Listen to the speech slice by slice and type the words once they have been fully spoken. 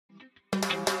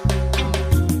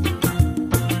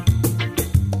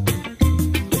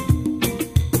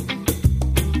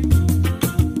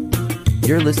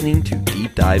You're listening to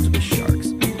Deep Dives with Sharks,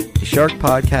 a shark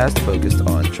podcast focused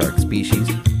on shark species,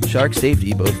 shark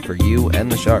safety both for you and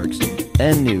the sharks,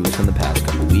 and news from the past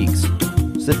couple weeks.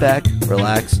 Sit back,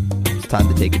 relax, it's time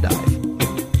to take a dive.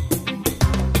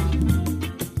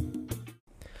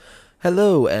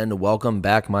 Hello and welcome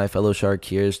back, my fellow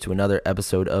sharkeers, to another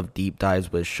episode of Deep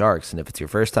Dives with Sharks. And if it's your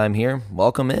first time here,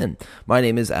 welcome in. My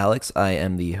name is Alex. I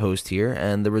am the host here,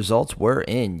 and the results were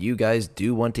in. You guys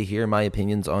do want to hear my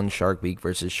opinions on Shark Week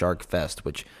versus Shark Fest,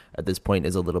 which at this point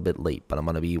is a little bit late, but I'm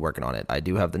going to be working on it. I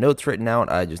do have the notes written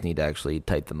out. I just need to actually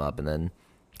type them up and then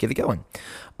get it going.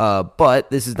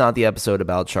 But this is not the episode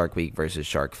about Shark Week versus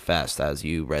Shark Fest, as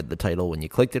you read the title when you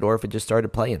clicked it or if it just started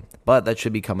playing. But that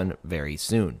should be coming very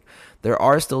soon. There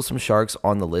are still some sharks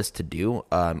on the list to do.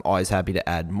 I'm always happy to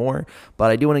add more,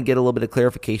 but I do want to get a little bit of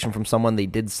clarification from someone. They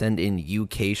did send in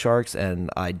UK sharks,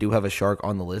 and I do have a shark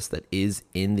on the list that is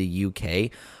in the UK.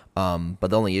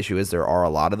 But the only issue is there are a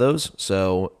lot of those.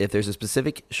 So if there's a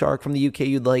specific shark from the UK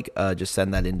you'd like, just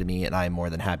send that in to me, and I'm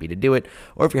more than happy to do it.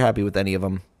 Or if you're happy with any of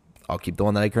them, I'll keep the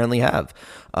one that I currently have.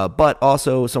 But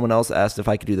also, someone else asked if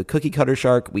I could do the cookie cutter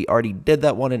shark. We already did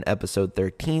that one in episode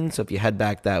 13, so if you head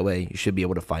back that way, you should be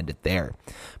able to find it there.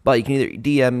 But you can either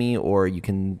DM me or you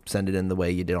can send it in the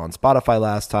way you did on Spotify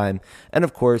last time. And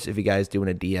of course, if you guys do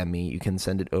want to DM me, you can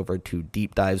send it over to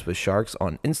Deep Dives with Sharks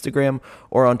on Instagram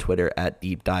or on Twitter at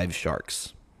Deep Dive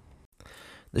Sharks.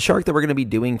 The shark that we're going to be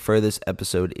doing for this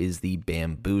episode is the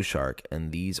bamboo shark,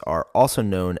 and these are also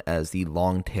known as the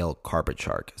long-tail carpet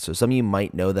shark. So some of you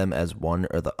might know them as one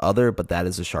or the other, but that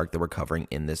is the shark that we're covering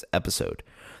in this episode.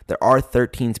 There are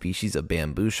 13 species of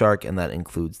bamboo shark, and that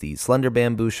includes the slender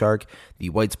bamboo shark, the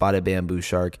white-spotted bamboo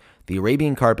shark, the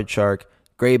Arabian carpet shark,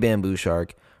 gray bamboo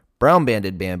shark,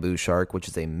 brown-banded bamboo shark, which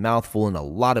is a mouthful and a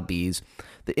lot of bees,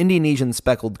 the Indonesian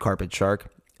speckled carpet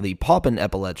shark, the Papuan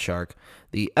epaulet shark,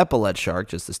 the epaulet shark,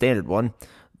 just the standard one,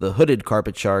 the hooded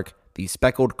carpet shark, the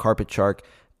speckled carpet shark,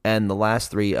 and the last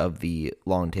three of the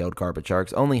long-tailed carpet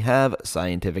sharks only have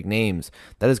scientific names.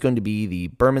 That is going to be the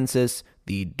Bermensis,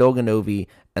 the Dolgonovi,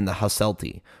 and the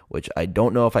Hasselti, which I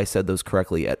don't know if I said those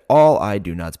correctly at all. I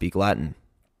do not speak Latin.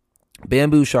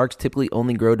 Bamboo sharks typically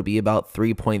only grow to be about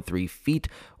 3.3 feet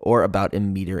or about a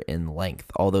meter in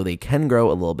length, although they can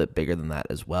grow a little bit bigger than that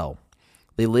as well.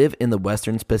 They live in the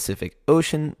western Pacific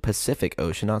Ocean,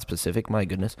 not Pacific, my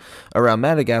goodness, around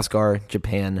Madagascar,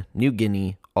 Japan, New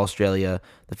Guinea, Australia,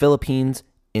 the Philippines,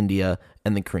 India,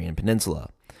 and the Korean Peninsula.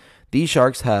 These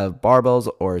sharks have barbels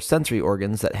or sensory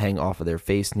organs that hang off of their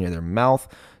face near their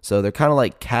mouth, so they're kind of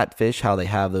like catfish, how they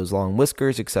have those long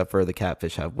whiskers, except for the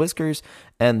catfish have whiskers,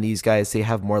 and these guys, they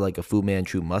have more like a Fu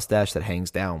Manchu mustache that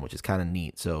hangs down, which is kind of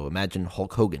neat. So imagine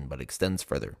Hulk Hogan, but extends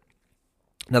further.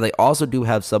 Now, they also do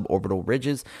have suborbital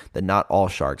ridges that not all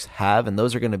sharks have, and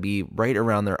those are going to be right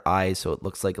around their eyes, so it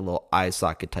looks like a little eye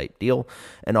socket type deal,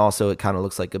 and also it kind of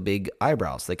looks like a big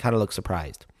eyebrow, so they kind of look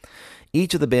surprised.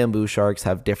 Each of the bamboo sharks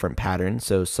have different patterns,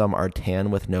 so some are tan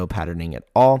with no patterning at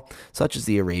all, such as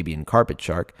the Arabian carpet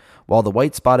shark, while the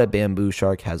white-spotted bamboo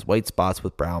shark has white spots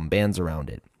with brown bands around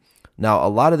it. Now, a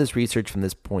lot of this research from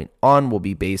this point on will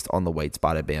be based on the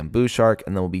white-spotted bamboo shark,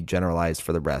 and then will be generalized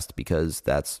for the rest because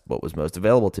that's what was most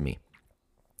available to me.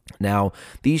 Now,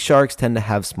 these sharks tend to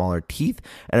have smaller teeth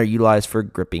and are utilized for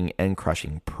gripping and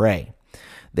crushing prey.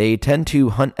 They tend to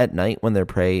hunt at night when their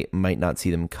prey might not see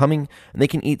them coming, and they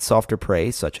can eat softer prey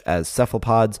such as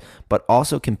cephalopods, but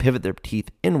also can pivot their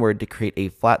teeth inward to create a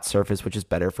flat surface which is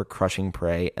better for crushing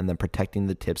prey and then protecting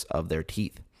the tips of their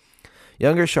teeth.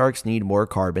 Younger sharks need more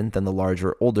carbon than the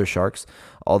larger, older sharks,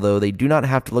 although they do not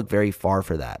have to look very far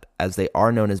for that, as they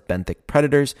are known as benthic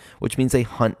predators, which means they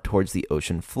hunt towards the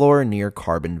ocean floor near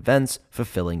carbon vents,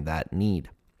 fulfilling that need.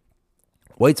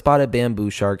 White-spotted bamboo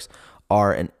sharks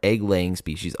are an egg-laying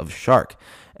species of shark,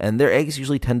 and their eggs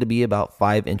usually tend to be about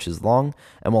 5 inches long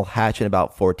and will hatch in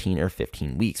about 14 or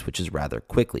 15 weeks, which is rather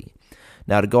quickly.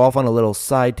 Now, to go off on a little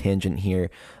side tangent here,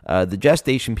 the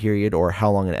gestation period, or how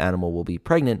long an animal will be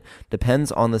pregnant,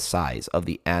 depends on the size of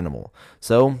the animal.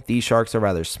 So these sharks are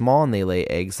rather small, and they lay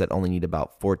eggs that only need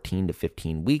about 14 to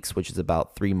 15 weeks, which is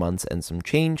about 3 months and some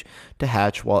change, to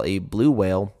hatch, while a blue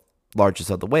whale,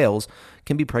 largest of the whales,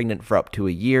 can be pregnant for up to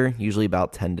a year, usually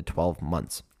about 10 to 12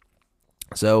 months.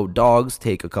 So dogs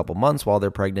take a couple months while they're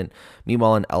pregnant.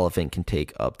 Meanwhile, an elephant can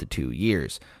take up to 2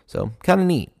 years. So kind of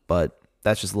neat, but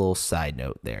that's just a little side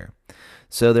note there.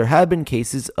 So there have been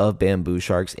cases of bamboo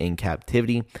sharks in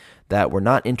captivity that were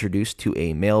not introduced to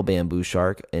a male bamboo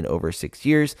shark in over 6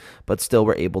 years, but still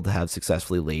were able to have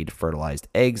successfully laid fertilized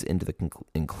eggs into the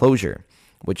enclosure,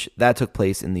 which that took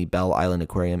place in the Bell Island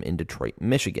Aquarium in Detroit,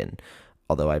 Michigan.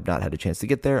 although I've not had a chance to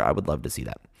get there. I would love to see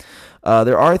that.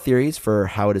 There are theories for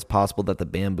how it is possible that the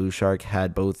bamboo shark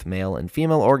had both male and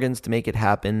female organs to make it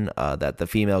happen, that the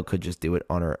female could just do it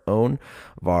on her own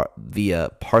via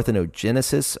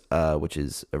parthenogenesis, which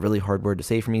is a really hard word to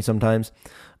say for me sometimes.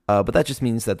 But that just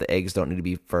means that the eggs don't need to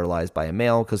be fertilized by a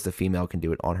male because the female can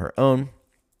do it on her own,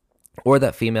 or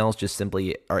that females just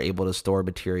simply are able to store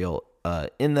material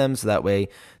in them so that way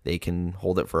they can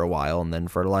hold it for a while and then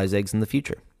fertilize eggs in the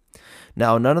future.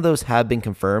 Now, none of those have been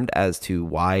confirmed as to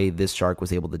why this shark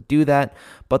was able to do that,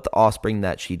 but the offspring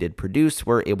that she did produce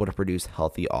were able to produce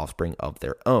healthy offspring of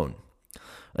their own.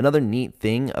 Another neat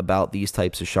thing about these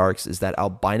types of sharks is that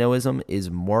albinoism is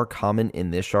more common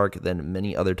in this shark than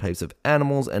many other types of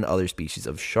animals and other species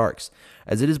of sharks,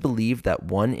 as it is believed that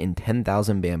 1 in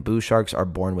 10,000 bamboo sharks are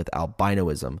born with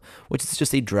albinoism, which is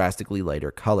just a drastically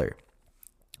lighter color.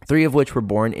 3 of which were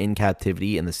born in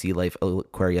captivity in the Sea Life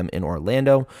Aquarium in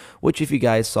Orlando, which if you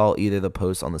guys saw either the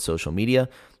posts on the social media,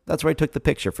 that's where I took the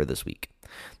picture for this week.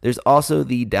 There's also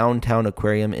the Downtown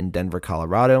Aquarium in Denver,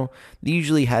 Colorado. They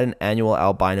usually had an annual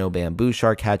albino bamboo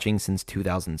shark hatching since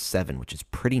 2007, which is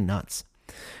pretty nuts.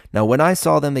 Now, when I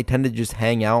saw them, they tended to just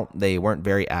hang out. They weren't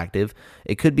very active.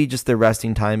 It could be just their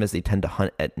resting time, as they tend to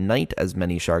hunt at night, as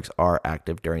many sharks are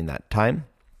active during that time,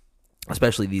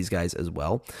 especially these guys as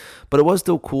well. But it was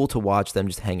still cool to watch them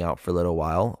just hang out for a little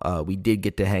while. We did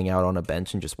get to hang out on a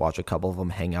bench and just watch a couple of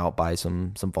them hang out by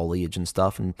some foliage and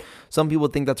stuff. And some people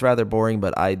think that's rather boring,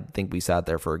 but I think we sat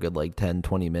there for a good 10,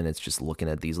 20 minutes just looking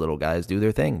at these little guys do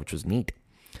their thing, which was neat.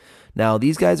 Now,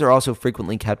 these guys are also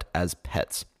frequently kept as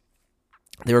pets.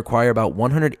 They require about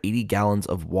 180 gallons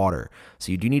of water,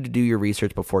 so you do need to do your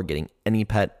research before getting any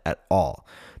pet at all.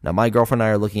 Now, my girlfriend and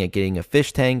I are looking at getting a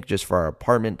fish tank just for our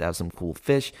apartment to have some cool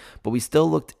fish, but we still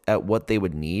looked at what they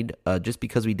would need just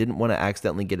because we didn't want to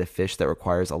accidentally get a fish that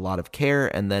requires a lot of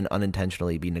care and then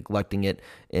unintentionally be neglecting it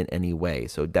in any way.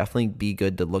 So definitely be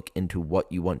good to look into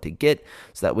what you want to get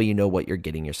so that way you know what you're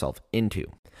getting yourself into.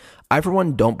 I, for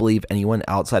one, don't believe anyone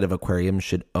outside of aquariums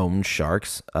should own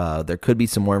sharks. There could be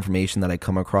some more information that I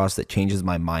come across that changes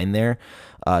my mind there.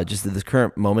 Just at this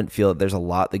current moment, feel that there's a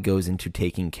lot that goes into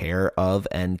taking care of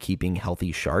and keeping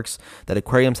healthy sharks, that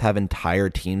aquariums have entire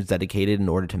teams dedicated in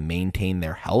order to maintain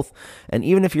their health. And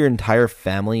even if your entire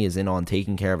family is in on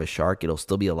taking care of a shark, it'll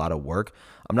still be a lot of work.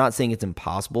 I'm not saying it's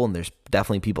impossible, and there's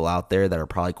definitely people out there that are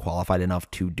probably qualified enough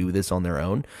to do this on their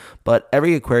own, but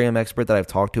every aquarium expert that I've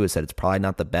talked to has said it's probably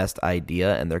not the best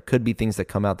idea, and there could be things that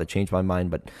come out that change my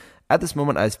mind, but at this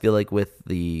moment, I just feel like with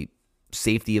the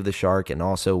safety of the shark and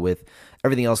also with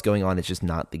everything else going on, it's just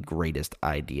not the greatest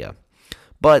idea.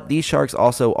 But these sharks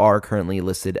also are currently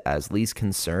listed as least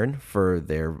concern for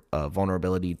their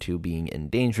vulnerability to being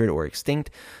endangered or extinct.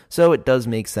 So it does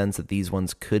make sense that these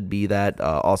ones could be that,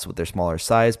 also with their smaller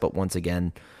size. But once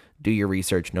again, do your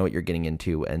research, know what you're getting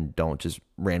into, and don't just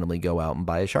randomly go out and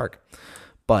buy a shark.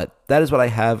 But that is what I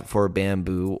have for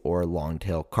bamboo or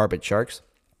longtail carpet sharks.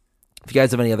 If you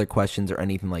guys have any other questions or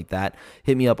anything like that,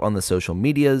 hit me up on the social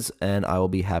medias, and I will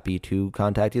be happy to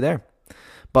contact you there.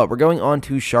 But we're going on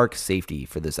to shark safety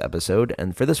for this episode,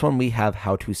 and for this one we have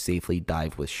how to safely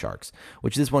dive with sharks,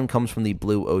 which this one comes from the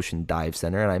Blue Ocean Dive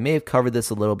Center, and I may have covered this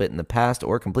a little bit in the past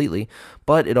or completely,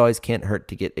 but it always can't hurt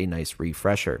to get a nice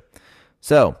refresher.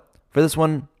 So, for this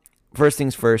one, first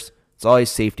things first, it's always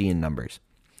safety in numbers.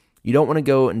 You don't want to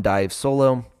go and dive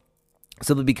solo,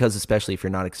 simply because, especially if you're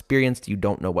not experienced, you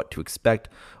don't know what to expect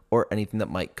or anything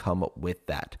that might come with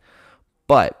that.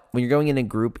 But when you're going in a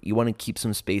group, you want to keep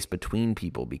some space between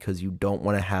people because you don't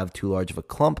want to have too large of a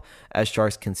clump, as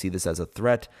sharks can see this as a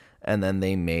threat, and then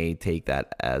they may take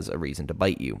that as a reason to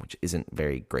bite you, which isn't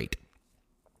very great.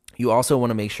 You also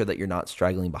want to make sure that you're not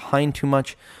straggling behind too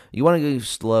much. You want to go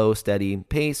slow, steady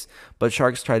pace, but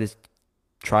sharks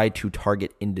try to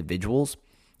target individuals.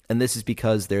 And this is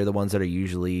because they're the ones that are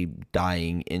usually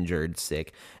dying, injured,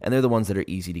 sick, and they're the ones that are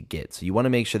easy to get. So you want to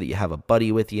make sure that you have a buddy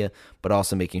with you, but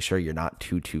also making sure you're not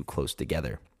too close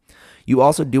together. You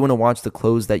also do want to watch the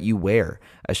clothes that you wear,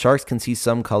 as sharks can see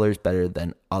some colors better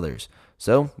than others.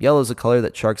 So yellow is a color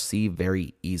that sharks see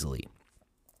very easily.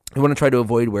 You want to try to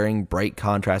avoid wearing bright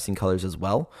contrasting colors as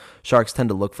well. Sharks tend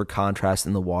to look for contrast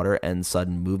in the water and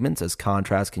sudden movements, as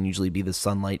contrast can usually be the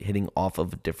sunlight hitting off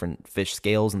of different fish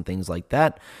scales and things like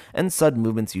that. And sudden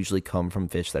movements usually come from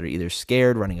fish that are either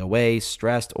scared, running away,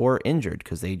 stressed, or injured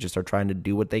because they just are trying to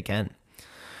do what they can.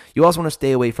 You also want to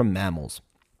stay away from mammals.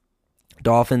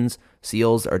 Dolphins,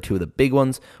 seals are two of the big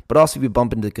ones, but also if you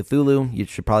bump into Cthulhu, you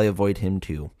should probably avoid him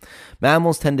too.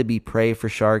 Mammals tend to be prey for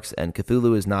sharks, and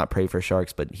Cthulhu is not prey for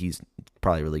sharks, but he's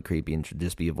probably really creepy and should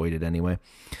just be avoided anyway.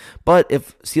 But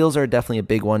if seals are definitely a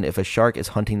big one, if a shark is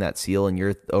hunting that seal and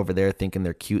you're over there thinking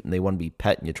they're cute and they want to be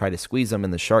pet and you try to squeeze them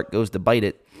and the shark goes to bite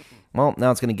it, well,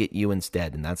 now it's going to get you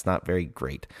instead, and that's not very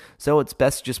great. So it's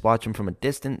best to just watch them from a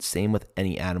distance, same with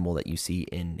any animal that you see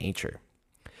in nature.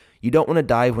 You don't want to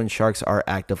dive when sharks are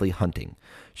actively hunting.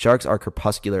 Sharks are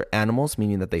crepuscular animals,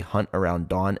 meaning that they hunt around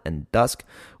dawn and dusk,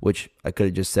 which I could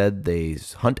have just said they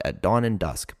hunt at dawn and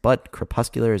dusk, but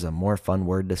crepuscular is a more fun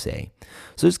word to say.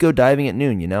 So just go diving at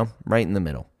noon, right in the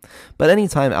middle. But any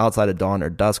time outside of dawn or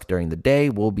dusk during the day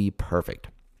will be perfect.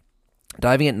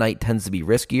 Diving at night tends to be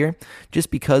riskier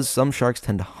just because some sharks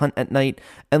tend to hunt at night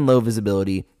and low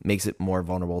visibility makes it more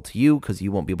vulnerable to you because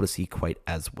you won't be able to see quite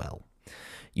as well.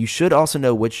 You should also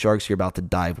know which sharks you're about to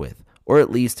dive with, or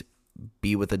at least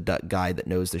be with a guide that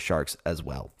knows the sharks as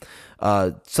well.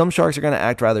 Some sharks are going to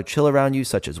act rather chill around you,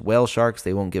 such as whale sharks.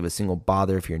 They won't give a single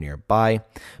bother if you're nearby.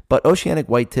 But oceanic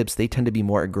whitetips, they tend to be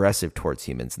more aggressive towards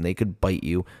humans, and they could bite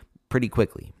you pretty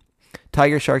quickly.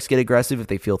 Tiger sharks get aggressive if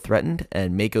they feel threatened,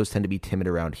 and makos tend to be timid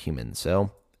around humans.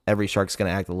 So every shark's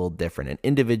going to act a little different, and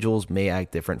individuals may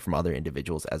act different from other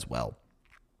individuals as well.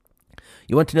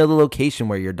 You want to know the location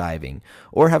where you're diving,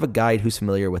 or have a guide who's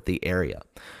familiar with the area.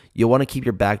 You'll want to keep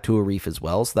your back to a reef as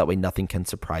well, so that way nothing can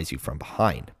surprise you from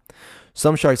behind.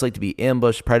 Some sharks like to be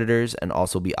ambush predators and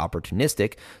also be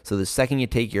opportunistic, so the second you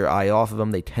take your eye off of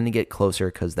them, they tend to get closer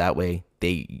because that way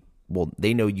they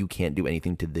know you can't do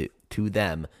anything to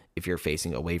them if you're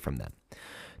facing away from them.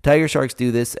 Tiger sharks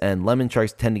do this, and lemon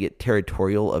sharks tend to get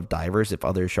territorial of divers if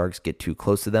other sharks get too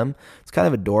close to them. It's kind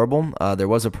of adorable. There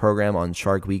was a program on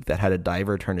Shark Week that had a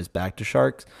diver turn his back to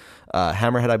sharks,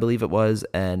 hammerhead I believe it was,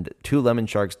 and 2 lemon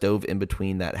sharks dove in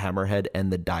between that hammerhead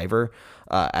and the diver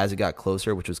as it got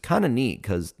closer, which was kind of neat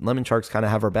because lemon sharks kind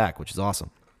of have our back, which is awesome.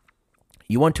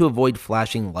 You want to avoid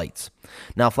flashing lights.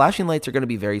 Now, flashing lights are going to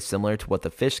be very similar to what the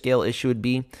fish scale issue would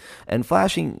be, and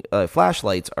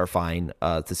flashlights are fine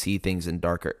to see things in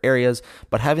darker areas,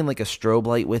 but having like a strobe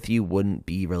light with you wouldn't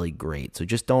be really great. So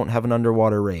just don't have an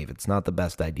underwater rave. It's not the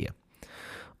best idea.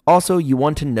 Also, you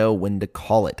want to know when to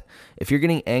call it. If you're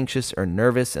getting anxious or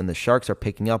nervous and the sharks are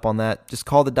picking up on that, just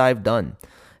call the dive done.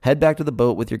 Head back to the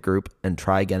boat with your group and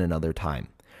try again another time.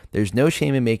 There's no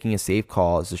shame in making a safe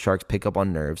call as the sharks pick up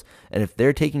on nerves, and if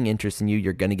they're taking interest in you,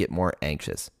 you're going to get more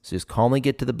anxious. So just calmly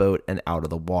get to the boat and out of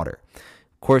the water.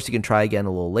 Of course, you can try again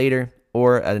a little later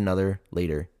or at another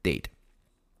later date.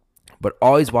 But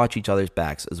always watch each other's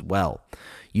backs as well.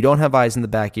 You don't have eyes in the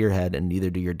back of your head, and neither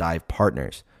do your dive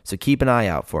partners. So keep an eye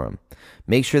out for them.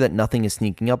 Make sure that nothing is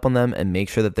sneaking up on them, and make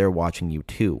sure that they're watching you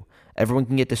too. Everyone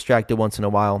can get distracted once in a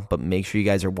while, but make sure you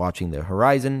guys are watching the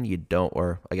horizon.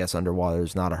 Or I guess underwater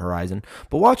is not a horizon,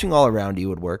 but watching all around you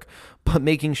would work. But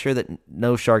making sure that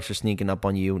no sharks are sneaking up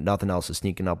on you, nothing else is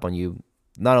sneaking up on you.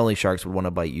 Not only sharks would want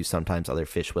to bite you, sometimes other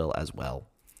fish will as well.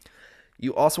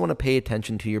 You also want to pay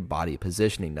attention to your body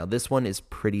positioning. Now, this one is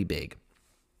pretty big.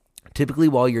 Typically,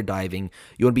 while you're diving,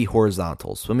 you want to be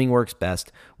horizontal. Swimming works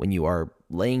best when you are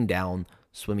laying down,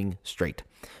 swimming straight.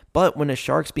 But when a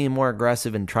shark's being more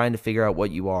aggressive and trying to figure out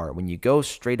what you are, when you go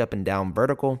straight up and down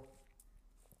vertical,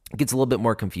 it gets a little bit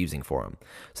more confusing for them.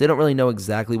 So they don't really know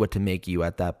exactly what to make you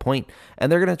at that point, and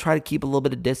they're going to try to keep a little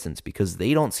bit of distance because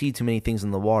they don't see too many things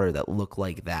in the water that look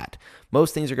like that.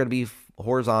 Most things are going to be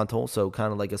horizontal, so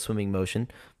kind of like a swimming motion.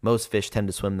 Most fish tend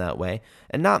to swim that way,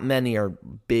 and not many are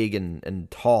big and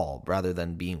tall rather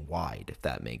than being wide, if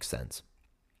that makes sense.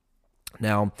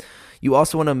 Now, you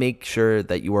also want to make sure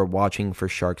that you are watching for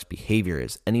sharks'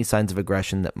 behaviors, any signs of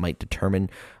aggression that might determine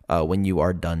when you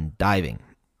are done diving.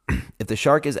 If the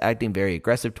shark is acting very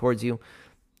aggressive towards you,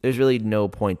 there's really no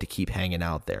point to keep hanging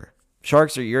out there.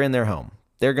 You're in their home.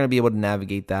 They're going to be able to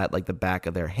navigate that like the back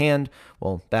of their hand.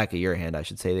 Well, back of your hand, I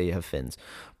should say. They have fins.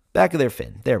 Back of their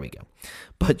fin. There we go.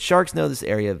 But sharks know this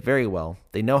area very well.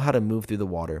 They know how to move through the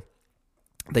water.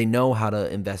 They know how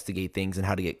to investigate things and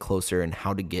how to get closer and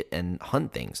how to get and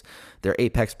hunt things. They're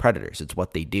apex predators. It's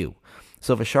what they do.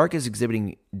 So if a shark is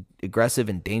exhibiting aggressive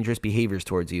and dangerous behaviors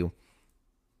towards you,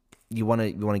 you want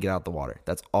to get out the water.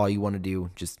 That's all you want to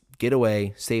do. Just get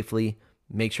away safely,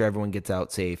 make sure everyone gets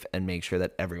out safe, and make sure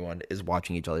that everyone is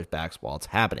watching each other's backs while it's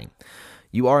happening.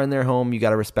 You are in their home. You got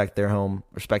to respect their home.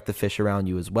 Respect the fish around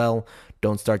you as well.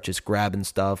 Don't start just grabbing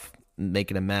stuff,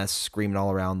 making a mess, screaming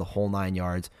all around, the whole 9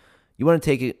 yards. You want to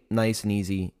take it nice and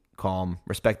easy, calm,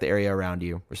 respect the area around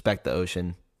you, respect the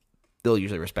ocean. They'll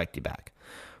usually respect you back.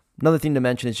 Another thing to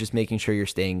mention is just making sure you're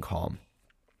staying calm.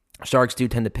 Sharks do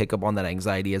tend to pick up on that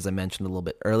anxiety, as I mentioned a little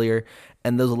bit earlier,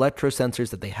 and those electrosensors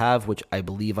that they have, which I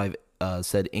believe I've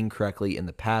said incorrectly in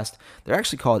the past. They're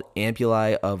actually called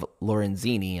ampullae of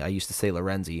Lorenzini. I used to say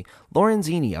Lorenzi.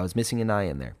 Lorenzini, I was missing an I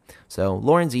in there. So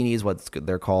Lorenzini is what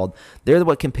they're called. They're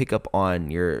what can pick up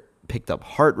on your picked up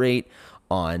heart rate,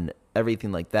 on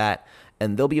everything like that.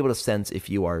 And they'll be able to sense if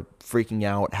you are freaking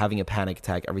out, having a panic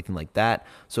attack, everything like that.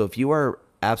 So if you are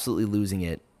absolutely losing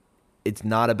it, it's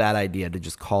not a bad idea to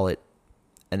just call it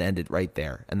and end it right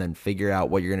there and then figure out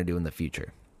what you're going to do in the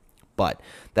future. But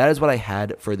that is what I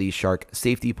had for the shark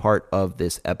safety part of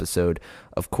this episode.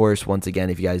 Of course, once again,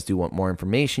 if you guys do want more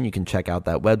information, you can check out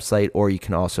that website, or you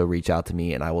can also reach out to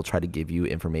me and I will try to give you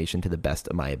information to the best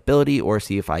of my ability or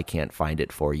see if I can't find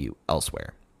it for you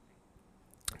elsewhere.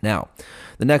 Now,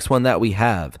 the next one that we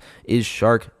have is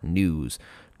shark news.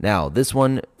 Now, this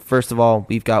one, first of all,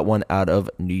 we've got one out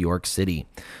of New York City.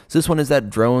 So this one is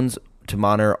that drones to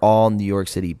monitor all New York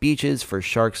City beaches for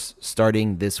sharks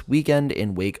starting this weekend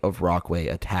in wake of Rockaway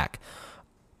attack.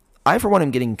 I, for one,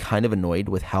 am getting kind of annoyed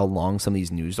with how long some of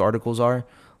these news articles are.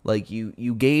 Like,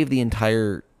 you gave the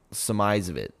entire surmise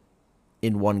of it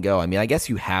in one go. I mean, I guess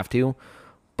you have to,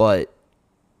 but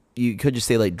you could just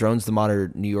say, like, drones to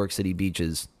monitor New York City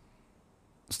beaches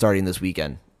starting this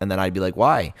weekend. And then I'd be like,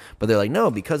 why? But they're like,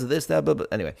 no, because of this, that, blah, blah.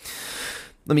 Anyway,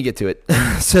 let me get to it.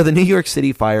 So the New York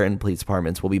City Fire and Police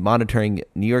Departments will be monitoring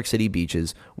New York City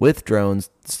beaches with drones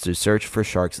to search for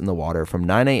sharks in the water from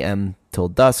 9 a.m. till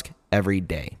dusk every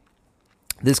day.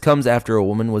 This comes after a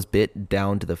woman was bit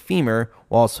down to the femur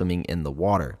while swimming in the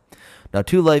water. Now,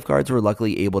 2 lifeguards were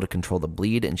luckily able to control the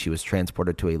bleed, and she was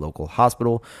transported to a local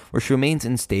hospital where she remains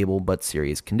in stable but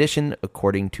serious condition,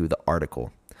 according to the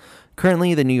article.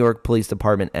 Currently, the New York Police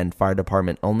Department and Fire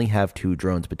Department only have 2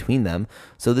 drones between them,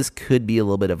 so this could be a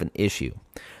little bit of an issue.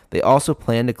 They also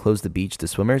plan to close the beach to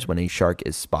swimmers when a shark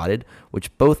is spotted,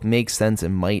 which both makes sense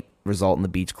and might result in the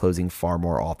beach closing far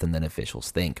more often than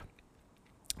officials think.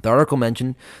 The article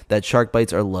mentioned that shark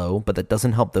bites are low, but that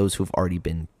doesn't help those who've already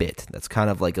been bit. That's kind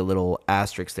of like a little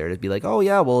asterisk there to be like, oh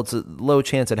yeah, well, it's a low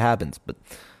chance it happens, but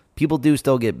people do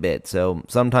still get bit, so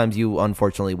sometimes you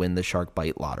unfortunately win the shark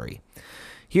bite lottery.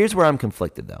 Here's where I'm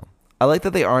conflicted, though. I like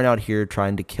that they aren't out here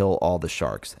trying to kill all the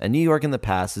sharks, and New York in the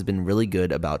past has been really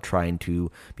good about trying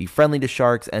to be friendly to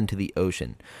sharks and to the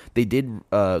ocean. They did,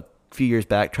 a few years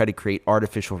back, try to create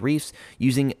artificial reefs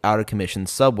using out-of-commission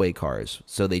subway cars,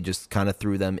 so they just kind of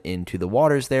threw them into the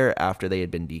waters there after they had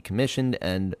been decommissioned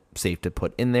and safe to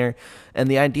put in there, and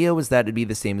the idea was that it'd be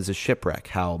the same as a shipwreck,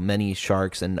 how many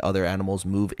sharks and other animals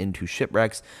move into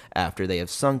shipwrecks after they have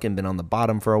sunk and been on the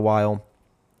bottom for a while.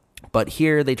 But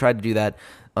here they tried to do that.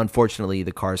 Unfortunately,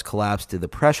 the cars collapsed to the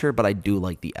pressure, but I do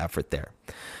like the effort there.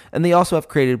 And they also have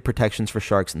created protections for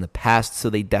sharks in the past, so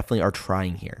they definitely are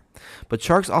trying here. But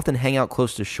sharks often hang out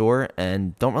close to shore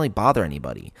and don't really bother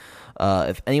anybody.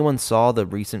 If anyone saw the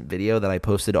recent video that I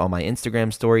posted on my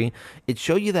Instagram story, it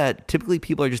showed you that typically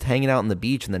people are just hanging out on the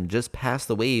beach and then just past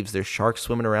the waves, there's sharks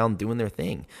swimming around doing their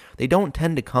thing. They don't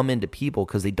tend to come into people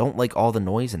because they don't like all the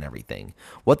noise and everything.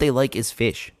 What they like is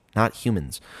fish, not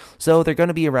humans. So they're going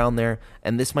to be around there,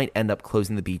 and this might end up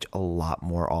closing the beach a lot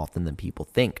more often than people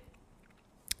think.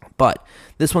 But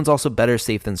this one's also better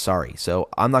safe than sorry. So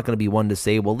I'm not going to be one to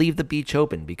say, well, leave the beach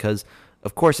open, because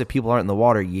of course, if people aren't in the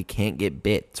water, you can't get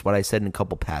bit. It's what I said in a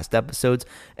couple past episodes,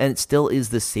 and it still is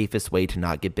the safest way to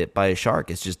not get bit by a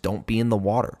shark. It's just don't be in the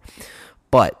water.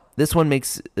 But this one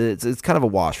makes it's kind of a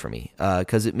wash for me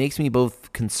because it makes me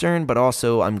both concerned, but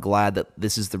also I'm glad that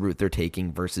this is the route they're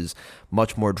taking versus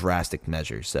much more drastic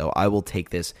measures. So I will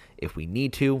take this if we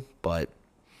need to, but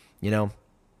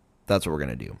that's what we're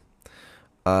gonna do.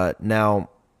 Now,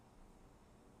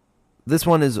 this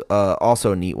one is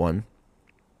also a neat one.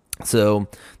 So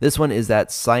this one is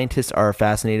that scientists are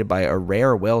fascinated by a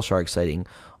rare whale shark sighting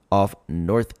off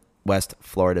northwest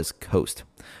Florida's coast,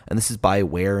 and this is by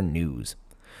Where News.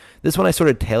 This one I sort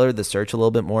of tailored the search a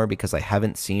little bit more because I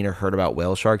haven't seen or heard about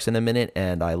whale sharks in a minute,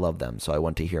 and I love them, so I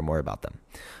want to hear more about them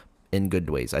in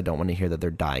good ways. I don't want to hear that they're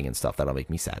dying and stuff. That'll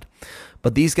make me sad.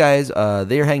 But these guys,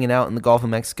 they're hanging out in the Gulf of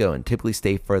Mexico and typically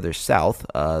stay further south.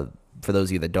 For those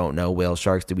of you that don't know, whale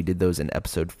sharks, we did those in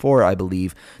episode 4, I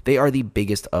believe. They are the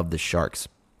biggest of the sharks.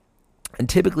 And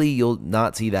typically, you'll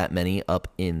not see that many up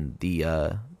in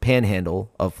the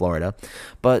panhandle of Florida.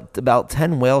 But about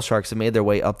 10 whale sharks have made their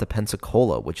way up to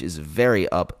Pensacola, which is very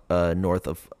up north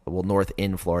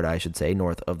in Florida, I should say,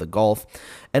 north of the Gulf.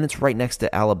 And it's right next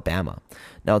to Alabama.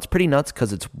 Now, it's pretty nuts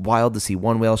because it's wild to see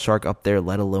one whale shark up there,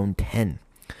 let alone 10.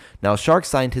 Now, shark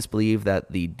scientists believe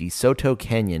that the DeSoto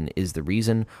Canyon is the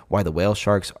reason why the whale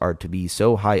sharks are to be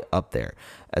so high up there,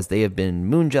 as they have been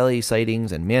moon jelly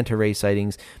sightings and manta ray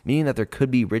sightings, meaning that there could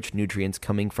be rich nutrients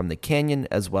coming from the canyon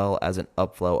as well as an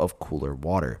upflow of cooler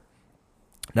water.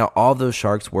 Now, all of those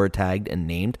sharks were tagged and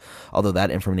named, although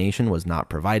that information was not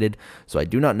provided, so I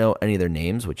do not know any of their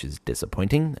names, which is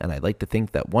disappointing, and I'd like to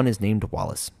think that one is named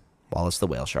Wallace. Wallace the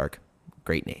whale shark.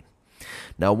 Great name.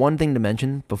 Now, one thing to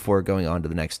mention before going on to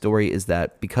the next story is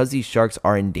that because these sharks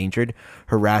are endangered,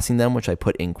 harassing them, which I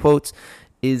put in quotes,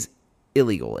 is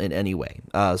illegal in any way.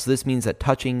 So this means that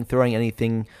touching, throwing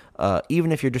anything,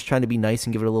 even if you're just trying to be nice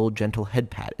and give it a little gentle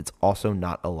head pat, it's also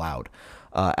not allowed.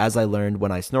 As I learned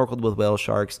when I snorkeled with whale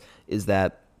sharks, is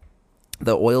that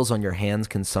the oils on your hands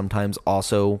can sometimes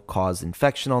also cause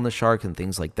infection on the shark and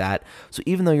things like that. So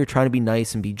even though you're trying to be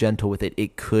nice and be gentle with it,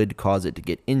 it could cause it to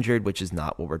get injured, which is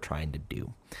not what we're trying to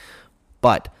do.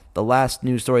 But the last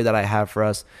news story that I have for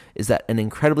us is that an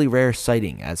incredibly rare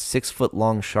sighting as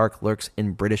 6-foot-long shark lurks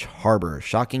in British Harbor,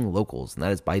 shocking locals, and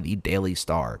that is by the Daily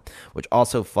Star. Which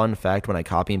also, fun fact, when I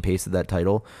copy and pasted that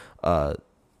title,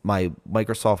 my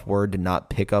Microsoft Word did not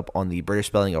pick up on the British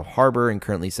spelling of harbor and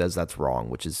currently says that's wrong,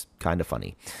 which is kind of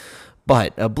funny.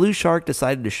 But a blue shark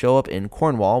decided to show up in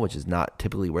Cornwall, which is not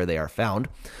typically where they are found,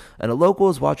 and a local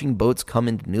was watching boats come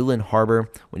into Newland Harbor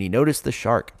when he noticed the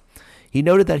shark. He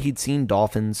noted that he'd seen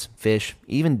dolphins, fish,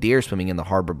 even deer swimming in the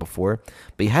harbor before,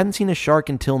 but he hadn't seen a shark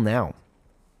until now.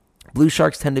 Blue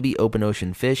sharks tend to be open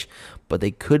ocean fish, but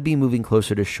they could be moving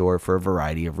closer to shore for a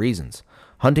variety of reasons.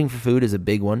 Hunting for food is a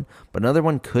big one, but another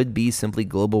one could be simply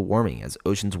global warming. As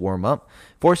oceans warm up,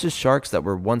 forces sharks that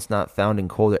were once not found in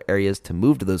colder areas to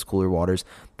move to those cooler waters,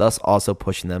 thus also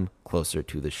pushing them closer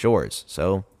to the shores.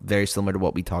 So very similar to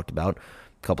what we talked about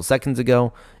a couple seconds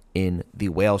ago in the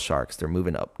whale sharks. They're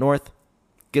moving up north,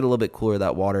 get a little bit cooler,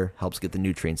 that water helps get the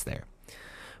nutrients there.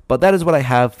 But that is what I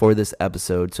have for this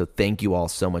episode, so thank you all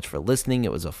so much for listening.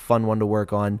 It was a fun one to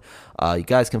work on. You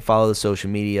guys can follow the social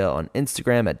media on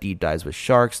Instagram at Deep Dives with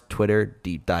Sharks, Twitter,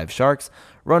 Deep Dive Sharks.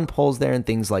 Run polls there and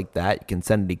things like that. You can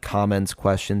send any comments,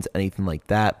 questions, anything like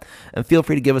that. And feel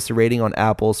free to give us a rating on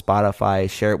Apple, Spotify,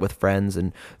 share it with friends,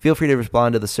 and feel free to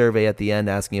respond to the survey at the end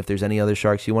asking if there's any other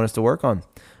sharks you want us to work on.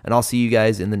 And I'll see you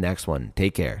guys in the next one.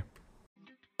 Take care.